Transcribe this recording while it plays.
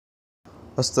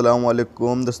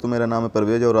अस्सलामुअलैकुम दोस्तों, मेरा नाम है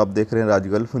परवेज़ और आप देख रहे हैं राज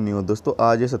गल्फ न्यूज़। दोस्तों,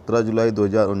 आज है 17 जुलाई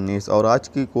 2019 और आज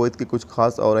की कुवैत की कुछ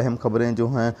खास और अहम खबरें जो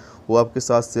हैं वो आपके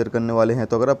साथ शेयर करने वाले हैं।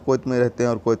 तो अगर आप कुवैत में रहते हैं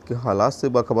और कुवैत के हालात से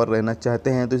बाखबर रहना चाहते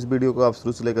हैं तो इस वीडियो को आप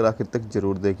शुरू से लेकर आखिर तक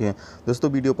ज़रूर देखें।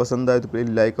 दोस्तों, वीडियो पसंद आए तो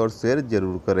प्लीज़ लाइक और शेयर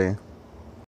ज़रूर करें।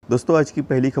 दोस्तों, आज की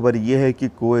पहली खबर ये है कि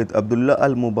कुवैत अब्दुल्ला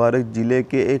अल मुबारक ज़िले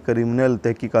के एक क्रिमिनल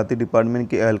तहकीकाती डिपार्टमेंट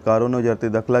के एहलकारों ने वजारत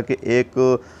दाखिला के एक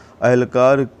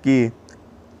एहलकार की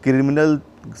क्रिमिनल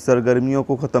सरगर्मियों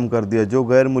को ख़त्म कर दिया, जो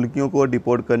गैर मुल्कियों को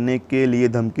डिपोर्ट करने के लिए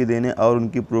धमकी देने और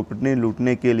उनकी प्रॉपर्टी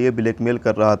लूटने के लिए ब्लैकमेल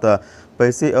कर रहा था।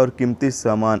 पैसे और कीमती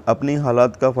सामान अपनी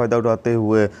हालात का फ़ायदा उठाते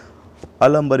हुए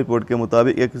अल अंबर रिपोर्ट के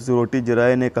मुताबिक एक सिक्योरिटी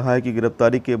जराये ने कहा है कि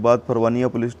गिरफ्तारी के बाद फरवानिया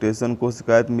पुलिस स्टेशन को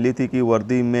शिकायत मिली थी कि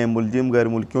वर्दी में मुलजिम गैर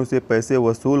मुल्कियों से पैसे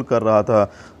वसूल कर रहा था,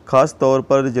 ख़ास तौर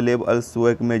पर जलेब अल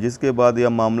सुवैक में, जिसके बाद यह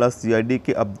मामला सीआईडी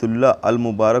के अब्दुल्ला अल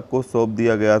मुबारक को सौंप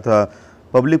दिया गया था।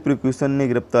 पब्लिक प्रोसिक्यूशन ने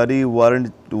गिरफ्तारी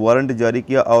वारंट जारी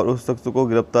किया और उस शख्स को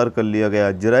गिरफ्तार कर लिया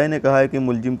गया। जराये ने कहा है कि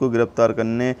मुलजिम को गिरफ्तार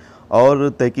करने और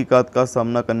तहकीकात का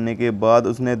सामना करने के बाद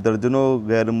उसने दर्जनों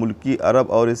गैर मुल्की अरब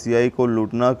और एशियाई को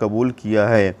लूटना कबूल किया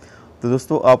है। तो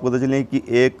दोस्तों, आपको पता चलें कि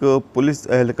एक पुलिस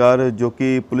एहलकार जो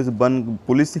कि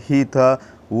पुलिस ही था,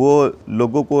 वो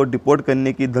लोगों को डिपोर्ट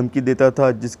करने की धमकी देता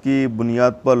था, जिसकी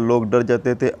बुनियाद पर लोग डर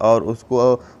जाते थे और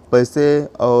उसको पैसे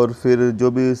और फिर जो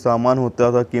भी सामान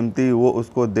होता था कीमती वो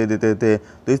उसको दे देते थे।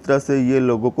 तो इस तरह से ये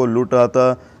लोगों को लूट रहा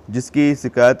था, जिसकी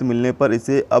शिकायत मिलने पर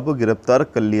इसे अब गिरफ्तार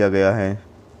कर लिया गया है।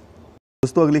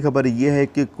 दोस्तों, अगली खबर ये है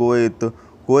कि कुवैत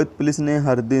पुलिस ने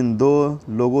हर दिन 2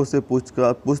 लोगों से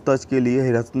पूछताछ के लिए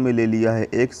हिरासत में ले लिया है।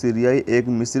 एक सीरियाई, एक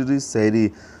मिस्री शहरी,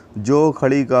 जो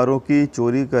खड़ी कारों की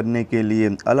चोरी करने के लिए।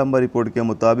 अल अंबर रिपोर्ट के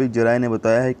मुताबिक जराये ने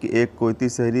बताया है कि एक कुवैती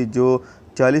शहरी जो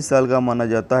 40 साल का माना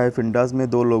जाता है, फिंडास में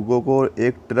 2 लोगों को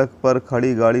एक ट्रक पर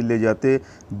खड़ी गाड़ी ले जाते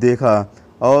देखा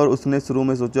और उसने शुरू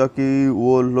में सोचा कि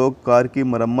वो लोग कार की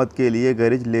मरम्मत के लिए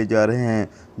गैरेज ले जा रहे हैं,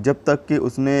 जब तक कि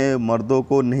उसने मर्दों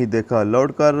को नहीं देखा।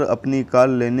 लौटकर अपनी कार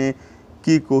लेने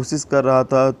की कोशिश कर रहा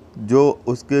था जो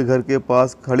उसके घर के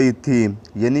पास खड़ी थी,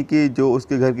 यानी कि जो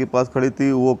उसके घर के पास खड़ी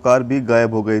थी वो कार भी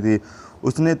गायब हो गई थी।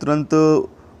 उसने तुरंत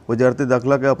वजारत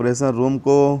दाखिला के ऑपरेशन रूम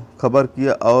को खबर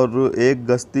किया और एक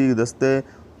गश्ती दस्ते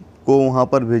को वहां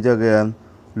पर भेजा गया।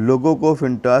 लोगों को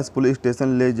फिंटास पुलिस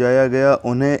स्टेशन ले जाया गया।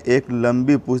 उन्हें एक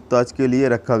लंबी पूछताछ के लिए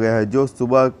रखा गया है, जो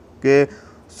सुबह के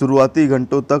शुरुआती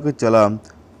घंटों तक चला।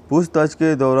 पूछताछ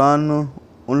के दौरान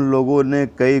उन लोगों ने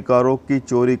कई कारों की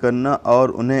चोरी करना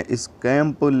और उन्हें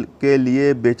स्कैम के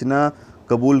लिए बेचना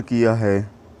कबूल किया है।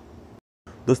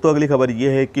 दोस्तों, अगली खबर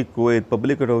यह है कि कुवैत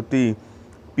पब्लिक अथॉरिटी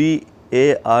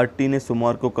PART ने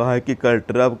सोमवार को कहा है कि कल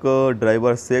truck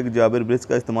driver Sheikh Jabir bridge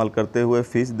का इस्तेमाल करते हुए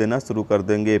फीस देना शुरू कर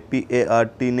देंगे।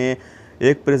 PART ने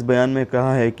एक प्रेस बयान में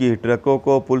कहा है कि ट्रकों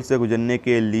को पुल से गुजरने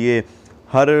के लिए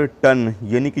हर टन,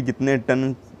 यानी कि जितने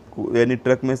टन यानी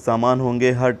ट्रक में सामान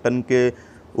होंगे, हर टन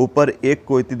के ऊपर 1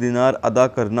 कुवैती दिनार अदा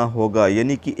करना होगा,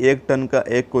 यानी कि 1 टन का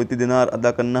 1 कुवैती दिनार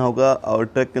अदा करना होगा और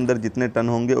ट्रक के अंदर जितने टन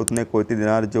होंगे उतने कुवैती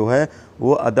दिनार जो है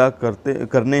वो अदा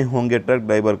करने होंगे ट्रक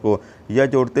ड्राइवर को। यह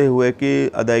जोड़ते हुए कि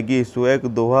अदायगी सुवैक,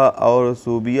 दोहा और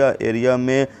सूबिया एरिया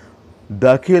में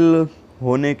दाखिल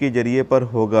होने के जरिए पर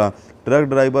होगा। ट्रक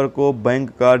ड्राइवर को बैंक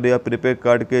कार्ड या प्रीपेड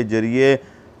कार्ड के जरिए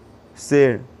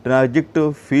से ट्रांजिट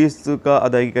फीस का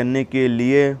अदायगी करने के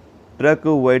लिए ट्रक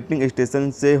वेटिंग स्टेशन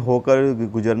से होकर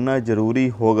गुजरना ज़रूरी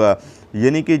होगा,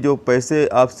 यानी कि जो पैसे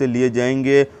आपसे लिए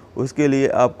जाएंगे उसके लिए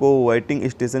आपको वेटिंग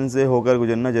स्टेशन से होकर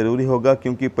गुजरना ज़रूरी होगा,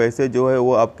 क्योंकि पैसे जो है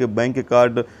वो आपके बैंक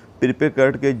कार्ड, प्रीपेड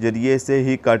कार्ड के ज़रिए से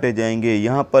ही काटे जाएंगे।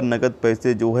 यहाँ पर नकद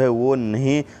पैसे जो है वो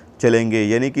नहीं चलेंगे,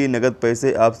 यानी कि नकद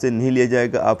पैसे आपसे नहीं लिया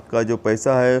जाएगा। आपका जो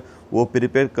पैसा है वो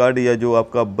प्रीपेड कार्ड या जो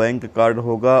आपका बैंक कार्ड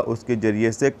होगा उसके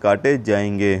ज़रिए से काटे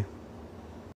जाएंगे।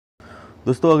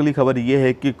 दोस्तों, अगली खबर ये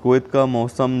है कि कुवैत का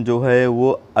मौसम जो है वो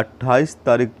 28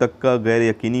 तारीख तक का गैर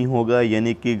यकीनी होगा,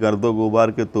 यानी कि गर्दो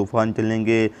गुबार के तूफ़ान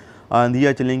चलेंगे,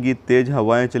 आंधियाँ चलेंगी, तेज़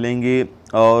हवाएं चलेंगी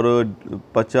और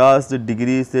 50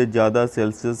 डिग्री से ज़्यादा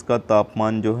सेल्सियस का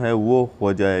तापमान जो है वो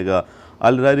हो जाएगा।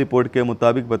 अल राय रिपोर्ट के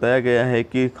मुताबिक बताया गया है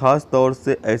कि ख़ास तौर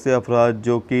से ऐसे अफराद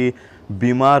जो कि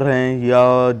बीमार हैं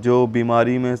या जो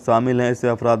बीमारी में शामिल हैं, ऐसे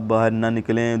अफराद बाहर ना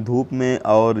निकलें धूप में,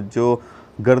 और जो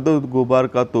गर्दो गुबार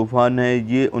का तूफ़ान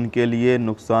है ये उनके लिए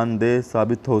नुकसानदेह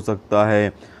साबित हो सकता है।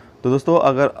 तो दोस्तों,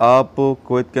 अगर आप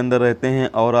कुवैत के अंदर रहते हैं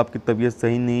और आपकी तबीयत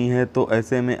सही नहीं है तो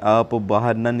ऐसे में आप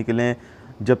बाहर ना निकलें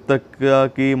जब तक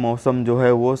कि मौसम जो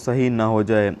है वो सही ना हो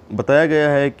जाए। बताया गया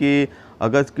है कि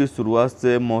अगस्त की शुरुआत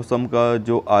से मौसम का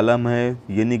जो आलम है,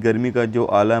 यानी गर्मी का जो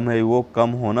आलम है वो कम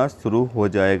होना शुरू हो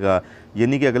जाएगा,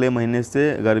 यानी कि अगले महीने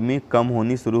से गर्मी कम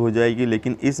होनी शुरू हो जाएगी,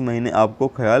 लेकिन इस महीने आपको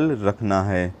ख्याल रखना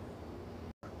है।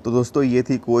 तो दोस्तों ये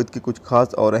थी कुवैत की कुछ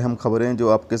खास और अहम खबरें जो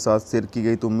आपके साथ शेयर की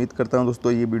गई। तो उम्मीद करता हूँ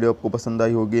दोस्तों ये वीडियो आपको पसंद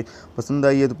आई होगी। पसंद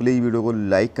आई है तो प्लीज़ वीडियो को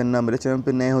लाइक करना, मेरे चैनल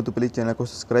पर नए हो तो प्लीज़ चैनल को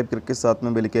सब्सक्राइब करके साथ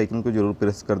में बेल के आइकन को जरूर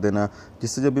प्रेस कर देना,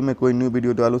 जिससे जब भी मैं कोई न्यू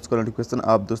वीडियो डालूँ उसका नोटिफिकेशन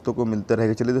आप दोस्तों को मिलता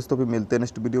रहेगा। चलिए दोस्तों फिर मिलते हैं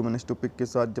नेक्स्ट वीडियो में नेक्स्ट टॉपिक के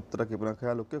साथ। जब तक अपना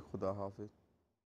ख्याल रखें, खुदा हाफिज़।